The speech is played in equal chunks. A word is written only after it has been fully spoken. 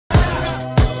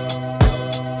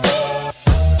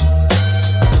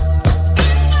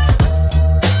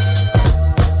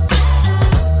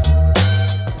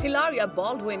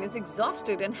Baldwin is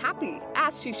exhausted and happy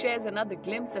as she shares another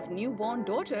glimpse of newborn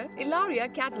daughter Hilaria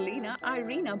Catalina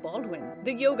Irina Baldwin.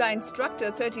 The yoga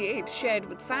instructor 38 shared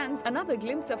with fans another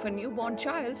glimpse of her newborn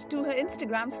child to her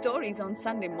Instagram stories on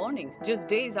Sunday morning, just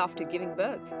days after giving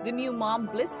birth. The new mom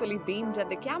blissfully beamed at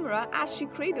the camera as she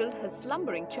cradled her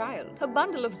slumbering child. Her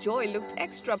bundle of joy looked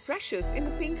extra precious in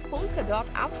a pink polka dot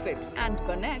outfit and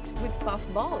bonnet with puff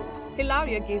balls.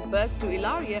 Hilaria gave birth to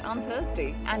Hilaria on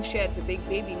Thursday and shared the big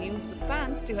baby news with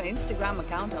fans to her Instagram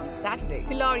account on Saturday.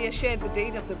 Hilaria shared the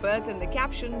date of the birth and the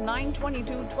caption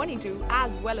 9/22/22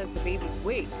 as well as the baby's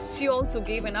weight. She also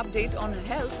gave an update on her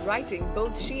health, writing,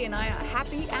 "Both she and I are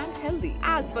happy and healthy."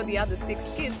 As for the other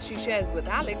 6 kids she shares with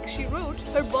Alec, she wrote,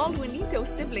 "Her Baldwinito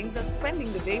siblings are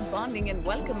spending the day bonding and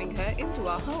welcoming her into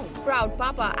our home." Proud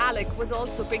Papa Alec was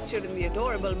also pictured in the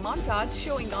adorable montage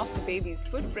showing off the baby's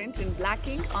footprint in black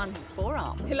ink on his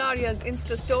forearm. Hilaria's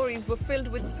Insta stories were filled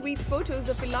with sweet photos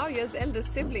of Hilaria's elder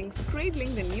siblings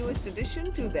cradling the newest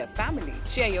addition to their family.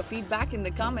 Share your feedback in the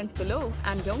comments below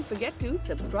and don't forget to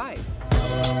subscribe.